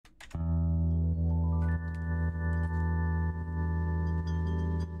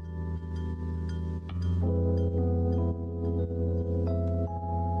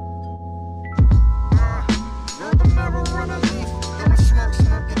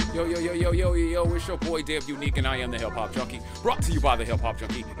Yo, it's your boy Dev Unique, and I am the Hip Hop Junkie. Brought to you by the Hip Hop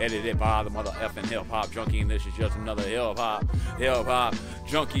Junkie, edited by the mother effing Hip Hop Junkie, and this is just another Hip Hop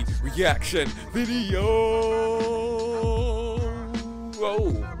Junkie reaction video.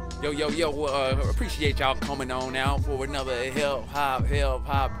 Appreciate y'all coming on out for another hip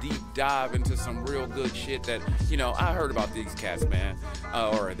hop deep dive into some real good shit that, you know, I heard about these cats, man,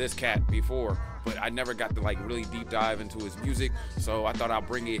 or this cat before, but I never got to like really deep dive into his music, so I thought I'd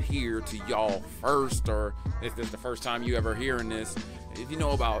bring it here to y'all first, or if this is the first time you ever hearing this. If you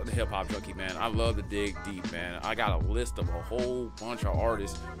know about the Hip Hop Junkie, man, I love to dig deep, man. I got a list of a whole bunch of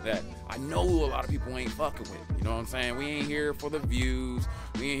artists that I know a lot of people ain't fucking with. You know what I'm saying? We ain't here for the views.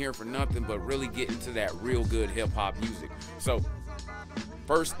 We ain't here for nothing but really get into that real good hip hop music. So,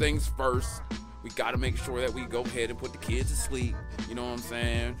 first things first, we got to make sure that we go ahead and put the kids to sleep. You know what I'm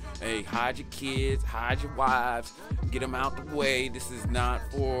saying? Hey, hide your kids, hide your wives, get them out the way. This is not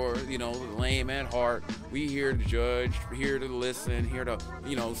for, you know, the lame at heart. We here to judge, here to listen, here to,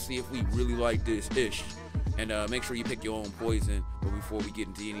 you know, see if we really like this ish. And make sure you pick your own poison. But before we get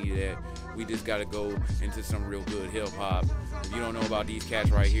into any of that, we just got to go into some real good hip hop. If you don't know about these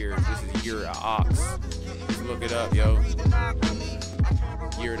cats right here, this is Year of the Ox. Just look it up, yo.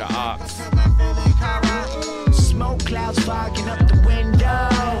 Year of the Ox. Smoke clouds fogging up the window.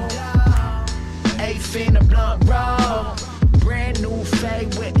 Eighth in a blunt roll. Brand new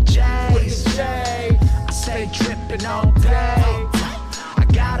fade with the J's. I stay dripping all day. I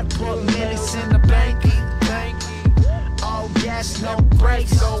gotta put millions in the bank. All gas, no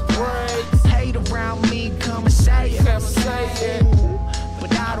brakes. Hate around me, come and say it.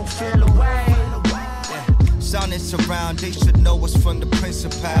 But I don't feel away. Sun is around, they should know us from the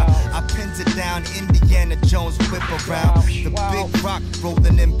principal. I pins it down, Indiana Jones whip around. The big rock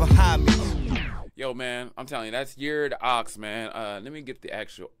rolling in behind me. Yo, man, I'm telling you, that's Year of the Ox, man. Let me get the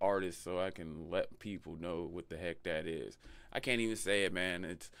actual artist so I can let people know what the heck that is. I can't even say it, man.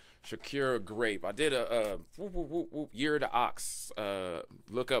 It's Shakira Grape. I did a Year of the Ox.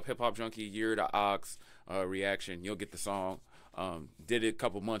 Look up Hip Hop Junkie Year of the Ox reaction. You'll get the song. Did it a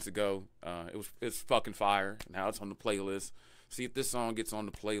couple months ago. It's fucking fire. Now it's on the playlist. See if this song gets on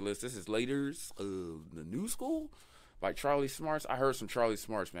the playlist. This is Later's The New School by Charlie Smarts. I heard some Charlie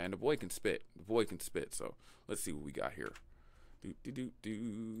Smarts, man. The boy can spit. So let's see what we got here.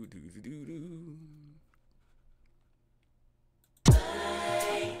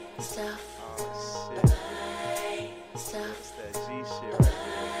 Stuff. Oh, shit. Stuff. That's that G shit right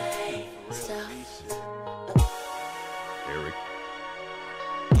there. For real G shit.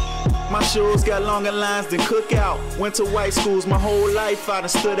 My shoes got longer lines than cookout. Went to white schools, my whole life I done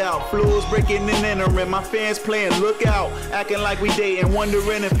stood out. Fluids breaking and entering, my fans playing lookout. Acting like we dating,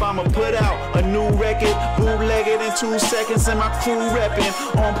 wondering if I'ma put out a new record. Bootleg it in 2 seconds and my crew repping.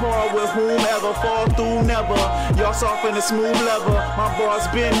 On par with whomever, fall through never. Y'all soft in a smooth lever. My bars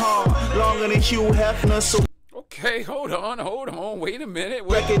been hard, longer than Hugh Hefner, so Okay, hold on, wait a minute.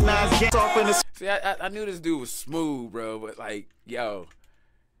 recognize gangs off in the See, I knew this dude was smooth, bro, but like, yo.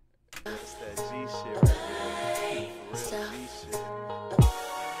 That's that G shit right there. For real G shit.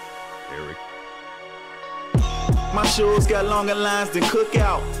 My shoes got longer lines than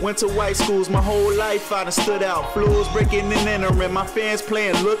cookout. Went to white schools, my whole life I done stood out. Fluids breaking and entering, my fans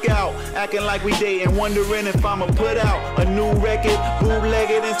playing lookout. Acting like we dating, wondering if I'ma put out a new record. Bootleg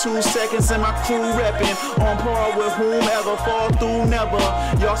it in 2 seconds and my crew repping. On par with whomever, fall through never.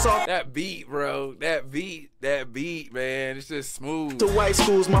 Y'all saw That beat, bro. That beat, man. It's just smooth. to white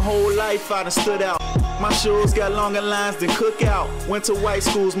schools, my whole life I done stood out. My shoes got longer lines than cookout. Went to white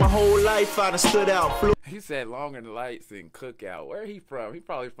schools, my whole life I done stood out. He said longer than lights than cookout. Where he from? He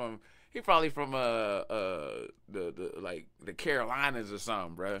probably from the Carolinas or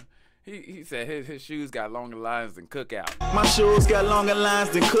something, bro. He said his shoes got longer lines than cookout. My shoes got longer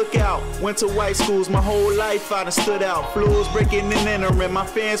lines than cookout. Went to white schools, my whole life I done stood out. Fluids breaking and entering, my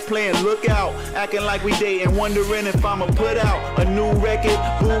fans playing lookout. Acting like we dating, wondering if I'ma put out a new record.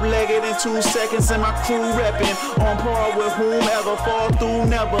 Bootleg it in 2 seconds and my crew repping. On par with whomever, fall through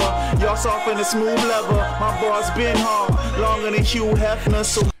never. Y'all soft in a smooth lever. My bars been hard, longer than Hugh Hefner,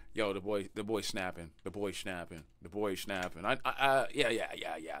 so Yo, the boy snapping.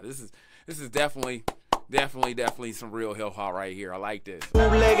 Yeah. This is definitely some real hip hop right here. I like this.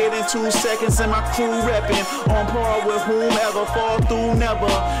 bootleg it in 2 seconds and my crew repping. On par with whomever, fall through never.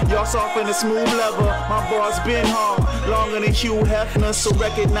 Y'all soft in a smooth lever. My bars been hard, longer than Hugh Hefner, so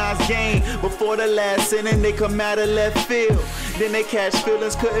recognize game. Before the last inning, they come out of left field. Then they catch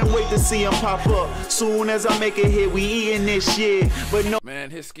feelings, couldn't wait to see them pop up. Soon as I make a hit, we eating this shit. But no, Man,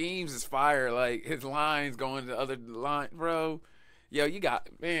 his schemes is fire. Like, his lines going to other line, bro. Yo, you got,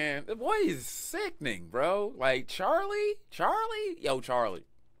 man, the boy is sickening, bro. Like, Charlie? Yo, Charlie.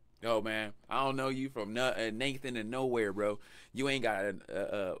 Yo, man, I don't know you from Nathan and nowhere, bro. You ain't got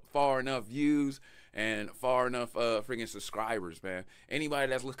far enough views and far enough freaking subscribers, man.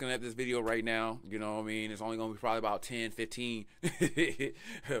 Anybody that's looking at this video right now, you know what I mean, it's only going to be probably about 10, 15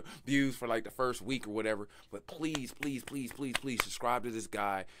 views for like the first week or whatever. But please, please, please, please, please subscribe to this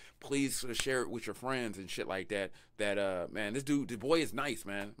guy. Please share it with your friends and shit like that. Man, this dude, the boy is nice,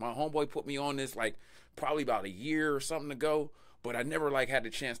 man. My homeboy put me on this like probably about a year or something ago, but I never like had the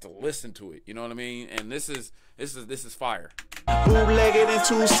chance to listen to it. You know what I mean? And this is fire. Bootlegged in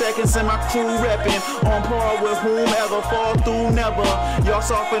 2 seconds and my crew reppin'. On par with whomever, fall through never. Y'all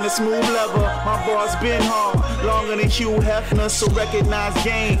soft in a smooth lever. My bars been hard, longer than Hugh Hefner, so recognize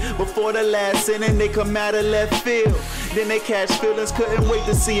game. Before the last inning, they come out of left field. Then they catch feelings, couldn't wait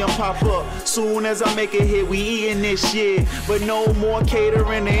to see them pop up. Soon as I make a hit, we eating this shit. But no more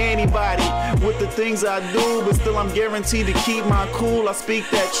catering to anybody with the things I do, but still I'm guaranteed to keep my cool. I speak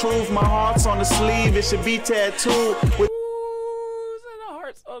that truth, my heart's on the sleeve, it should be tattooed with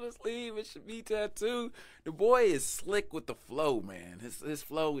on his sleeve, it should be tattooed. The boy is slick with the flow, man. His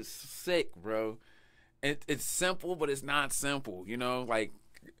flow is sick, bro. It's simple, but it's not simple, you know. Like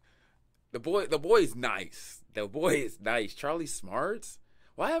the boy is nice. The boy is nice. Charlie Smarts.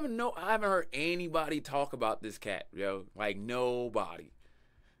 Well, I haven't heard anybody talk about this cat, yo. Like nobody,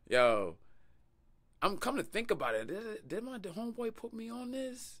 yo. I'm coming to think about it. Did my homeboy put me on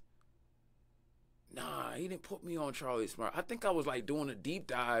this? Nah, he didn't put me on Charlie Smart. I think I was like doing a deep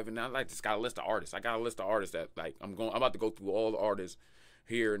dive, and I like just got a list of artists. I got a list of artists that like I'm about to go through all the artists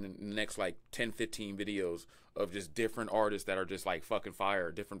here in the next like 10, 15 videos of just different artists that are just like fucking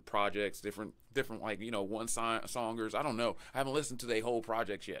fire, different projects, different like, you know, one-songers. I don't know. I haven't listened to their whole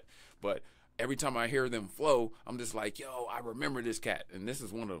projects yet, but every time I hear them flow, I'm just like, yo, I remember this cat, and this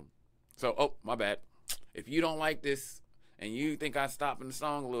is one of them. So, oh, my bad. If you don't like this and you think I stopping the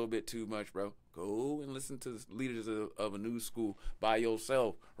song a little bit too much, bro, go and listen to the Leaders of a New School by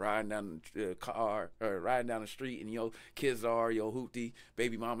yourself, riding down the car or riding down the street, and your kids are your hoopty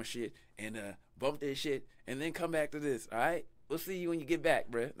baby mama shit, and bump this shit, and then come back to this. All right, we'll see you when you get back,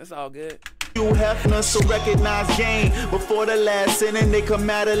 bro. That's all good. Hugh Hefner, so recognize game. Before the last inning, they come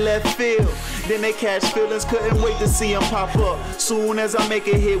out of left field. Then they catch feelings, couldn't wait to see them pop up. Soon as I make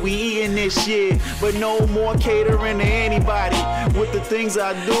a hit, we eating this shit. But no more catering to anybody with the things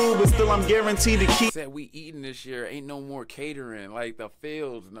I do, but still I'm guaranteed to keep. Said we eating this year, ain't no more catering. Like the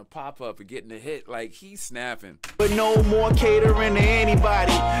fields and the pop up and getting the hit, like he's snapping. But no more catering to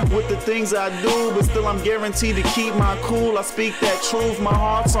anybody with the things I do, but still I'm guaranteed to keep my cool. I speak that truth, my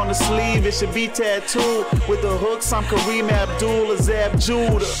heart's on the sleeve, it should be tattooed. With the hooks, I'm Kareem Abdul-Azab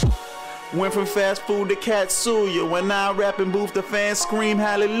Judah. Went from fast food to Katsuya. When I rap in booth, the fans scream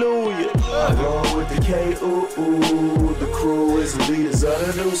hallelujah. I roll with the K-Ooh-Ooh. The crew is the leaders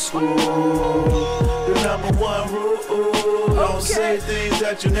of the new school. The #1 rule, don't say things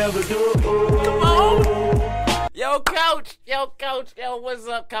that you never do. Come on. Yo, coach, what's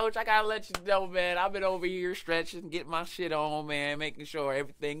up, coach? I gotta let you know, man, I've been over here stretching, getting my shit on, man, making sure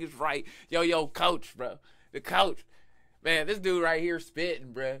everything is right. Yo, coach, bro. The coach. Man, this dude right here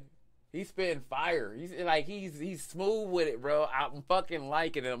spitting, bro. He's spitting fire. He's smooth with it, bro. I'm fucking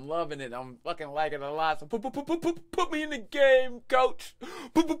liking it. I'm loving it. I'm fucking liking it a lot. So put me in the game, coach.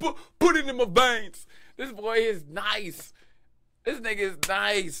 Put it in my veins. This boy is nice. This nigga is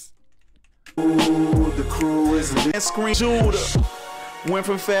nice. Ooh, the crew is scream Judah. Went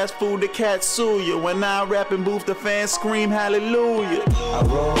from fast food to Katsuya. When I rap in booth, the fans scream hallelujah. I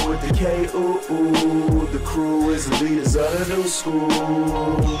roll with the K-Ooh-Ooh. The crew is the leaders of the new school.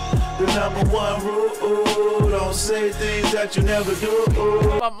 The #1 rule, don't say things that you never do.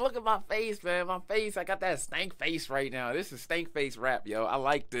 Look at my face, man. My face, I got that stank face right now. This is stank face rap, yo. I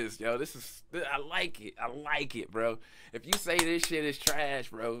like this, yo. I like it. I like it, bro. If you say this shit is trash,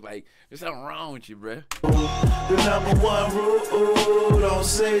 bro, like, there's something wrong with you, bro. The #1 rule, don't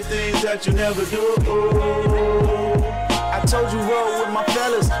say things that you never do. I told you roll with my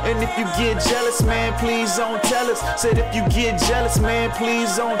fellas, and if you get jealous, man, please don't tell us. Said if you get jealous, man,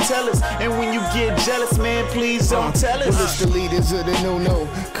 please don't tell us. And when you get jealous, man, please don't tell us. Well, it's the leaders of the no,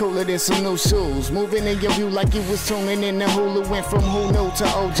 cooler than some new shoes. Moving in your view like you was tuning in the hula. Went from who know to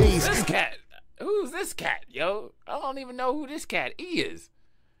OGs. This cat? Who's this cat, yo? I don't even know who this cat is.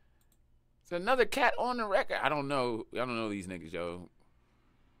 It's another cat on the record. I don't know these niggas, yo.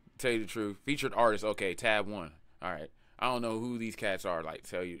 Tell you the truth. Featured artist, okay, tab 1. All right. I don't know who these cats are, like,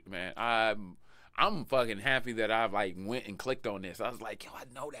 tell you, man. I'm fucking happy that I've, like, went and clicked on this. I was like, yo, I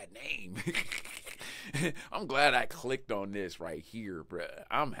know that name. I'm glad I clicked on this right here, bruh.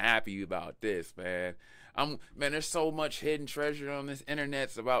 I'm happy about this, man. Man, there's so much hidden treasure on this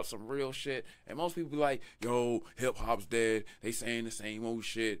internet about some real shit. And most people be like, yo, hip hop's dead. They saying the same old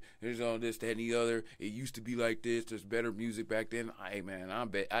shit. There's all this, that, and the other. It used to be like this. There's better music back then. Hey, man, I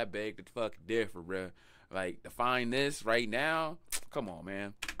beg to fuck differ, bruh. Like, to find this right now, come on,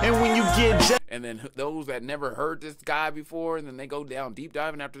 man. And when you get and then those that never heard this guy before, and then they go down deep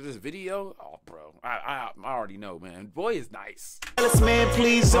diving after this video, oh, bro, I already know, man. Boy is nice. jealous, man,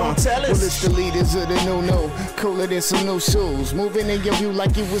 please don't tell Well, us. it's the leaders of the new, cooler than some new shoes. Moving in your view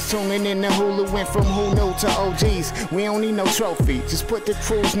like you was tuning in the Hulu. Went from who knew to OGs. We don't need no trophy. Just put the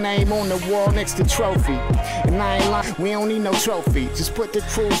crew's name on the wall next to trophy. And I ain't lying, we don't need no trophy. Just put the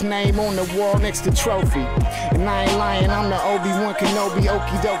crew's name on the wall next to trophy. And I ain't lying, I'm the Obi-Wan Kenobi,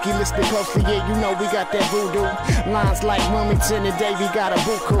 okie dokie, listen closely, yeah, you know we got that voodoo. Lines like Wilmington and Davey got a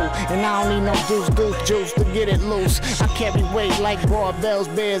buku. And I don't need no goose juice to get it loose. I carry weight like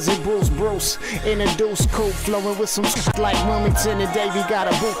barbells, bears, and Bruce. In a deuce coupe, flowing with some like Wilmington and Davey got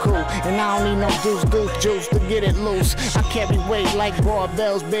a buku. And I don't need no goose juice to get it loose. I carry weight like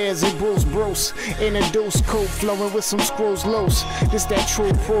barbells, bears, and Bruce. In a deuce coupe, flowing with some screws loose. This that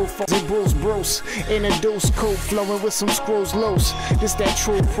true proof, and Bruce. In a deuce coupe, flowing with some screws loose. This that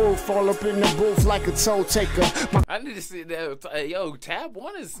true proof, all up in the booth like a toll taker. I need to see that. Yo, Tab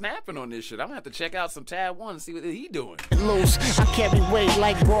 1 is snapping on this shit. I'm gonna have to check out some Tab 1 and see what he doing. Loose. I carry weight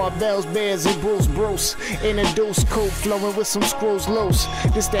like barbells, bears, and Bruce. In a deuce coupe, flowing with some screws loose.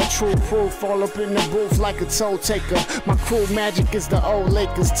 This that true proof, all up in the booth like a toll taker. My crew magic is the old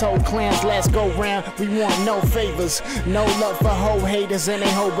Lakers. Told clans last go round, we want no favors. No love for hoe haters and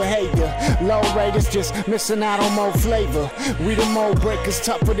they hoe behavior. Low raters just missing out on more flavor. We the mold breakers,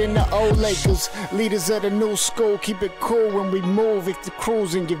 tougher than the old Lakers. Leaders of the new school, keep it cool when we move. If the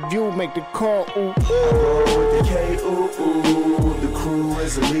cruise in your view, make the call. Ooh, I roll with the K-ooh-ooh. The crew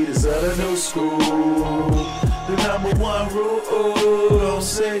is the leaders of the new school. The #1 rule, don't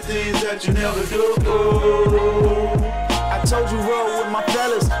say things that you never do. I told you roll with my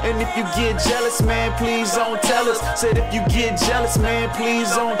fellas, and if you get jealous, man, please don't tell us. Said if you get jealous, man, please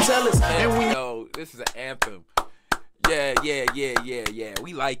don't tell us. And when Yo, this is an anthem. Yeah.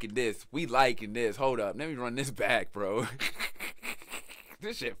 We liking this. Hold up. Let me run this back, bro.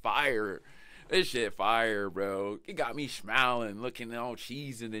 This shit fire. Bro. It got me smiling, looking all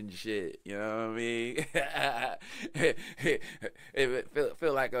cheesing and shit. You know what I mean? It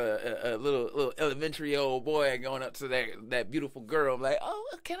feel like a little elementary old boy going up to that beautiful girl. I'm like, oh,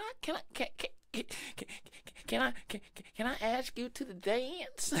 can I ask you to the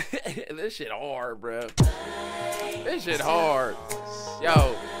dance? This shit hard, bro. This shit hard.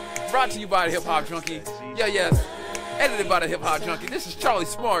 Yo, brought to you by the Hip Hop Junkie. Yes. Edited by the Hip Hop Junkie. This is Charlie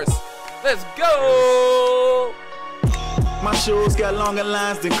Smarts. Let's go! my shoes got longer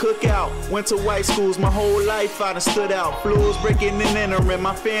lines than Cookout. Went to white schools, my whole life I done stood out. Fluids breaking and entering,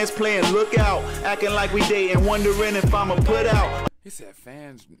 my fans playing lookout. Acting like we dating, wondering if I'ma put out. He said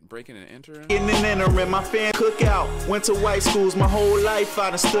fans breaking and entering. Getting and entering, my fans cookout. Went to white schools, my whole life I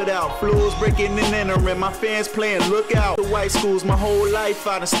done stood out. Fluids breaking and entering, my fans playing lookout. To white schools, my whole life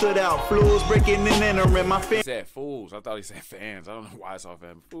I done stood out. Fluids breaking and entering, my fans. He said fools. I thought he said fans. I don't know why I saw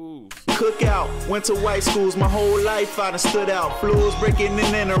fans. Fools. Cookout. Went to white schools, my whole life I done stood out. Fluids breaking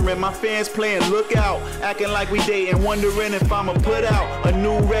and entering, my fans playing lookout. Acting like we dating, wondering if I'ma put out a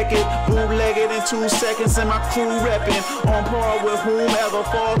new record. Bootlegged in 2 seconds, and my crew repping on par with whomever,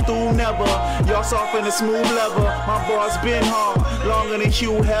 fall through never. Y'all soft in a smooth lever. My bars been hard, longer than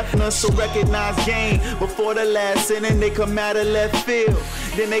Hugh Hefner, so recognize game. Before the last inning, they come out of left field.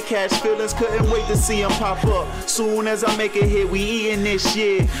 Then they catch feelings, couldn't wait to see them pop up. Soon as I make a hit, we eating this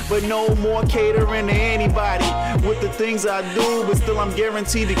shit. But no more catering to anybody with the things I do, but still I'm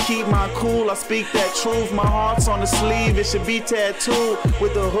guaranteed to keep my cool. I speak that truth, my heart's on the sleeve, it should be tattooed.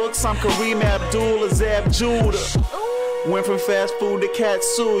 With the hooks, I'm Kareem Abdul, Azab Judah. Went from fast food to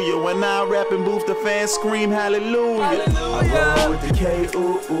Katsuya. When I rap in booth, the fans scream hallelujah. I roll with the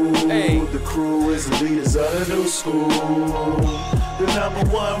K-ooh-ooh. Hey. The crew is the leaders of the new school. The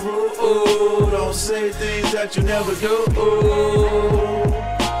 #1 rule, don't say things that you never do.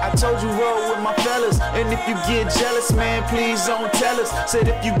 I told you roll with my fellas, and if you get jealous, man, please don't tell us. Said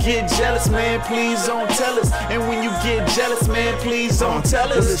if you get jealous, man, please don't tell us. And when you get jealous, man, please don't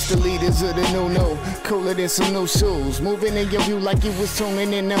tell us. It's the leaders of the new, cooler than some new shoes. Moving in your view like you was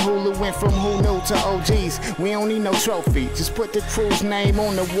tuning in the Hulu. Went from who knew to OGs. We don't need no trophy. Just put the crew's name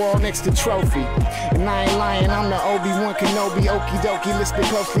on the wall next to trophy. And I ain't lying, I'm the Obi-Wan Kenobi, okie dokie. Listen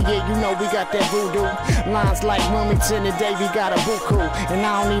closely, yeah, you know we got that voodoo. Lines like Wilmington and Davey got a buku. And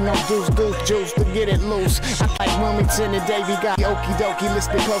I don't need no no deuce juice to get it loose. I like Wilmington and Davey got the okie dokie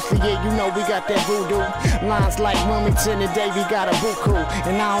listed closely. Yeah, you know we got that voodoo. Lines like Wilmington and Davey got a buku.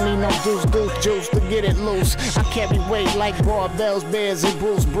 And I don't need no deuce juice to get it loose. I carry weight like barbells, bears, and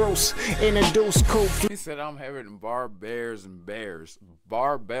Bruce. In a deuce coupe. He said I'm having barbells and bears.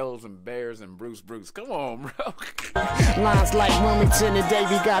 Barbells and bears and Bruce. Come on, bro. Lines like Wilmington and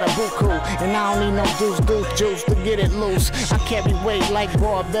Davey got a buku. And I don't need no deuce juice to get it loose. I carry weight like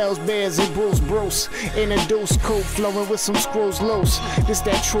barbells, bears, and Bruce. In a deuce coupe, flowing with some screws loose. This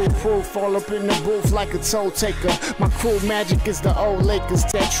that true proof, all up in the booth like a toll taker. My crew magic is the old Lakers.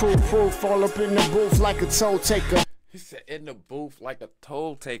 That true proof, all up in the booth like a toll taker. He said in the booth like a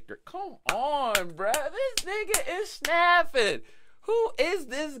toll taker. Come on, bruh. This nigga is snapping. Who is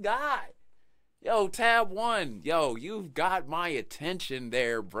this guy? Yo, Tab 1. Yo, you've got my attention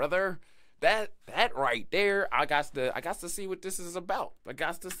there, brother. That right there, I got to see what this is about.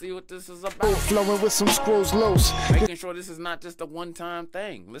 Flowing with some screws loose. Making sure this is not just a one-time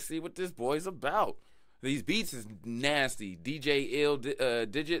thing. Let's see what this boy's about. These beats is nasty. DJ Ill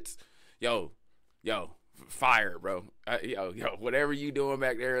Digits. Yo. Fire, bro. Yo, whatever you doing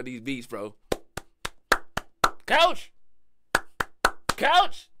back there on these beats, bro. Coach.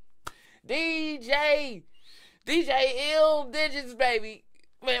 DJ Ill Digits, baby.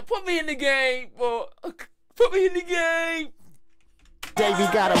 Man, put me in the game, boy. Put me in the game. Davey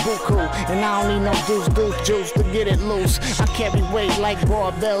got a buku, and I don't need no deuce juice to get it loose. I carry weight like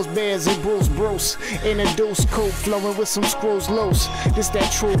barbells, bears, and Bruce. In a deuce coupe, flowing with some screws loose. This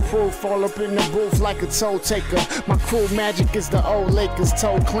that true proof, all up in the booth like a toll taker. My crew magic is the old Lakers.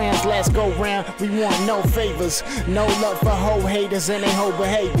 Told clans last go round, we want no favors. No love for hoe haters and they hoe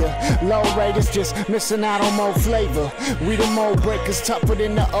behavior. Low raters just missing out on more flavor. We the mold breakers, tougher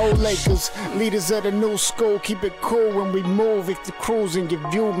than the old Lakers. Leaders of the new school, keep it cool when we move. If the crew in your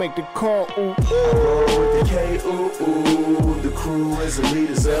view, make the call, ooh, ooh. I roll with the K-ooh-ooh. The crew is the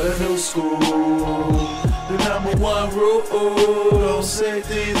leaders of the new school. The #1 rule, don't say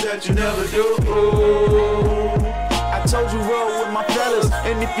things that you never do. I told you roll with my fellas,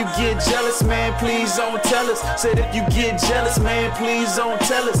 and if you get jealous, man, please don't tell us. Said if you get jealous, man, please don't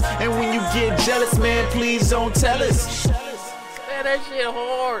tell us. And when you get jealous, man, please don't tell us. Man, that shit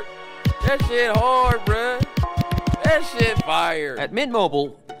hard. Bruh. That shit fire. At Mint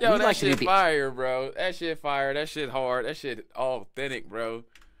Mobile, yo, we that like shit to do the fire, bro. That shit fire. That shit hard. That shit authentic, bro.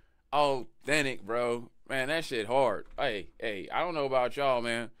 Man, that shit hard. Hey, I don't know about y'all,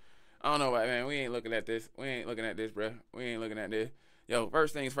 man. Man. We ain't looking at this. Bro. We ain't looking at this. Yo,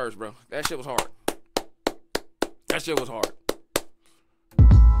 first things first, bro. That shit was hard. That shit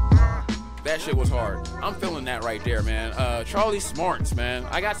was hard. I'm feeling that right there, man. Charlie Smarts, man.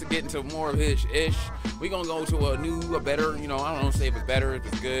 I got to get into more of his ish. We gonna go to a better, I don't know, say if it's better, if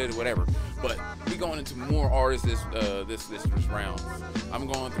it's good, whatever. But we going into more artists this round. I'm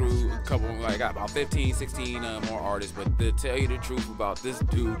going through a couple. I got about 15, 16 more artists. But to tell you the truth about this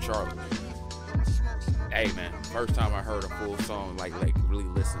dude, Charlie. Hey, man. First time I heard a full song, like really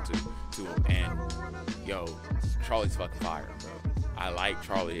listen to him, and yo, Charlie's fucking fire, bro. I like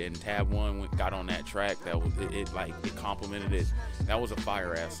Charlie, and Tab 1 got on that track. That was it complimented it. That was a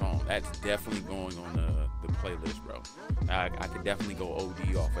fire ass song. That's definitely going on the playlist, bro. I could definitely go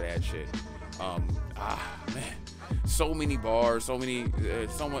OD off of that shit. Man, so many bars, so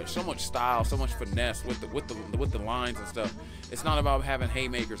much style, so much finesse with the lines and stuff. It's not about having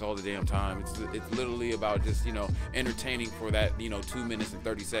haymakers all the damn time. It's literally about just entertaining for that 2 minutes and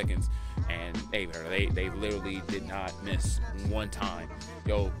 30 seconds. And they literally did not miss one time.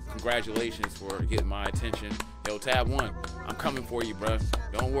 Yo, congratulations for getting my attention. Yo, Tab 1, I'm coming for you, bro.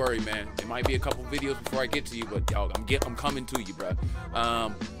 Don't worry, man. It might be a couple videos before I get to you, but dog, I'm coming to you, bro.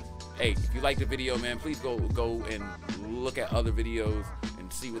 Hey, if you like the video, man, please go and look at other videos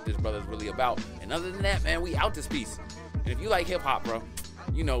and see what this brother's really about. And other than that, man, we out this piece. And if you like hip hop, bro,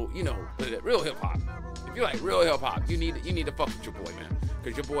 real hip hop. If you like real hip hop, you need to fuck with your boy, man.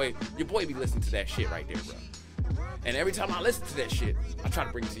 Cause your boy be listening to that shit right there, bro. And every time I listen to that shit, I try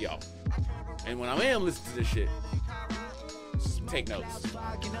to bring it to y'all. And when I am listening to this shit, take notes.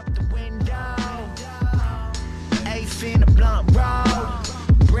 Eighth in a blunt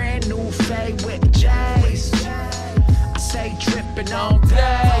roll, brand new fade with J's. I say dripping on